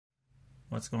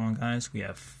What's going on, guys? We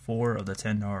have 4 of the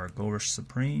 $10 Gold Rush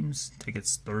Supremes.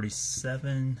 Tickets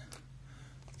 37,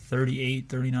 38,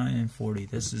 39, and 40.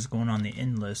 This is going on the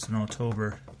end list in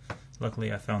October.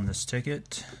 Luckily, I found this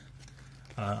ticket.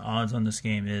 Odds on this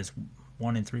game is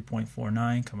 1 in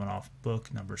 3.49, coming off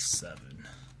book number 7.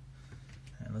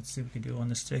 And let's see what we can do on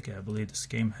this ticket. I believe this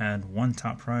game had one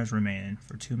top prize remaining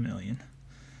for $2 million.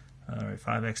 Alright,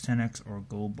 5x, 10x, or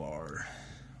gold bar,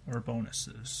 or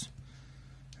bonuses.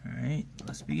 Alright,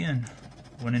 let's begin.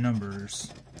 Winning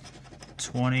numbers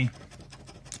 20,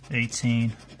 18,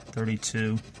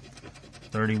 32,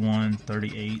 31,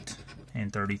 38,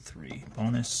 and 33.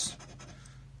 Bonus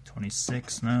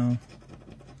 26, no.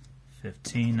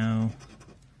 15, no.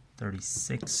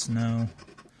 36, no.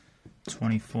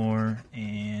 24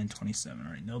 and 27.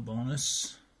 Alright, no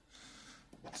bonus.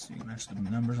 So you can match the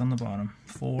numbers on the bottom.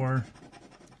 4,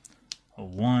 a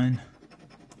 1,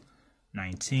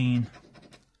 19,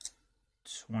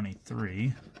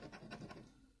 23,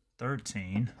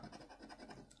 13,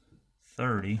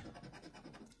 30,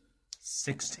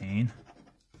 16,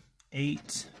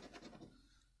 8,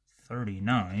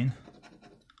 39,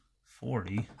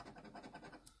 40,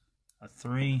 a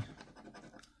 3,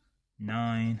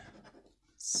 9,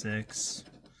 6,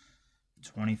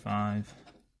 25,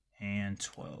 and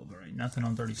 12. Alright, nothing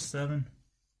on 37.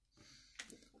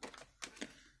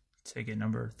 Ticket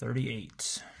number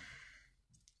 38.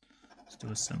 Let's do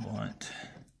a symbol hunt.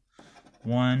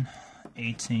 1,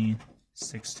 18,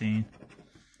 16,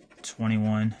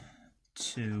 21,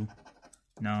 2,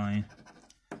 9,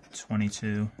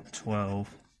 22, 12,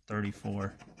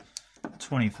 34,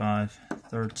 25,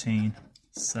 13,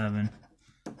 7,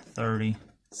 30,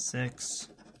 6,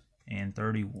 and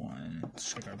 31.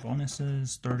 Let's check our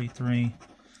bonuses. 33,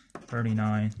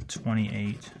 39,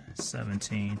 28,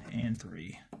 17, and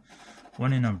 3.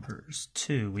 Winning numbers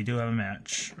 2. We do have a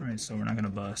match. Alright, so we're not going to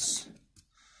bust.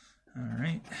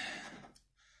 Alright.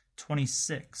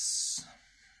 26.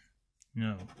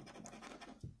 No.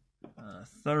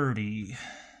 30.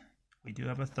 We do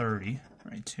have a 30.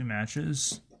 Alright, 2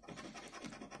 matches.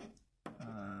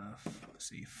 Let's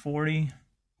see. 40.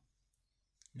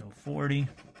 No 40.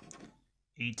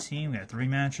 18. We got 3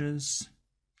 matches.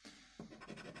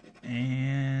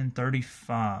 And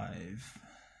 35.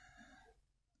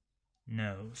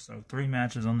 No, so 3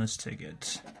 matches on this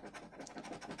ticket.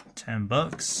 $10,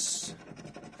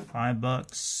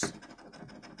 $5,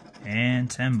 and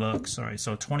 $10. Alright,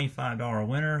 so $25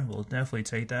 winner. We'll definitely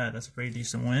take that. That's a pretty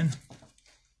decent win.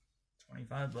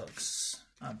 $25.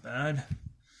 Not bad.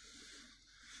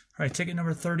 Alright, ticket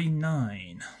number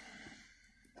 39.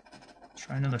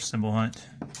 Try another symbol hunt.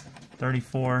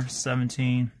 34,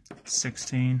 17,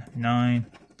 16, 9,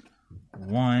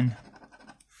 1,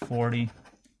 40,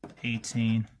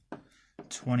 18,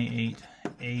 28,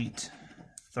 8,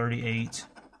 38,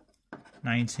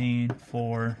 19,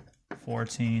 4,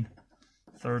 14,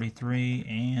 33,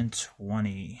 and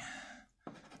 20.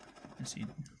 Let's see,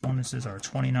 bonuses are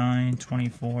 29,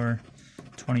 24,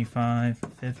 25,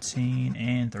 15,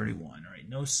 and 31. Alright,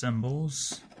 no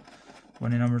symbols.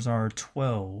 Winning numbers are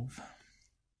 12.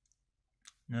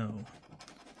 No.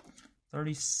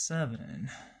 37.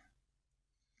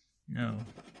 No.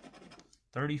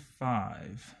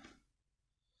 35.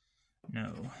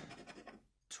 No.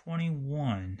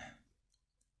 21.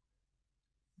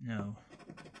 No.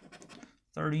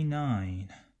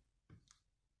 39.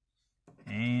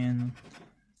 And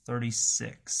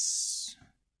 36.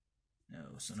 No,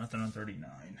 so nothing on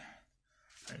 39.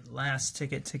 Alright, last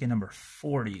ticket, ticket number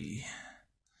 40.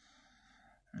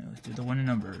 Alright, let's do the winning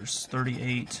numbers.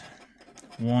 38,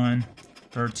 1,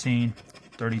 13,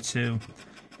 32,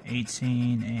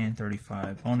 18, and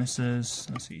 35. Bonuses,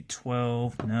 let's see,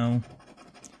 12, no.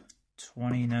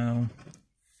 20, no.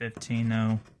 15,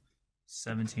 no.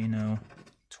 17, no.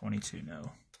 22,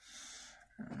 no.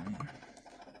 Alright.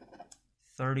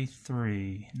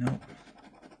 33, nope.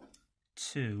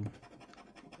 2,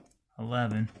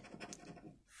 11,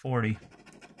 40,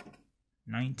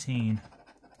 19,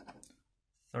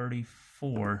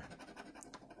 34,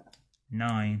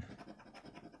 9,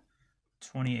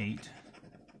 28,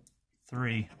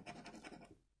 3,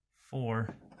 4,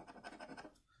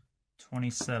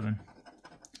 27,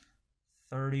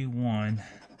 31,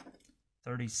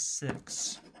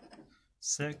 36,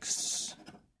 6,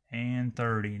 and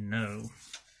 30. No.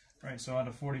 Alright, so out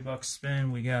of $40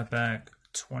 spin, we got back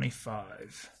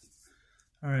 25.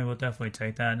 Alright, we'll definitely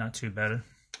take that. Not too bad.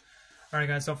 Alright,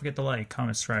 guys, don't forget to like,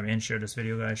 comment, subscribe, and share this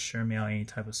video, guys. Share me on any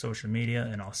type of social media,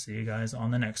 and I'll see you guys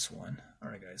on the next one.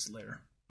 Alright, guys, later.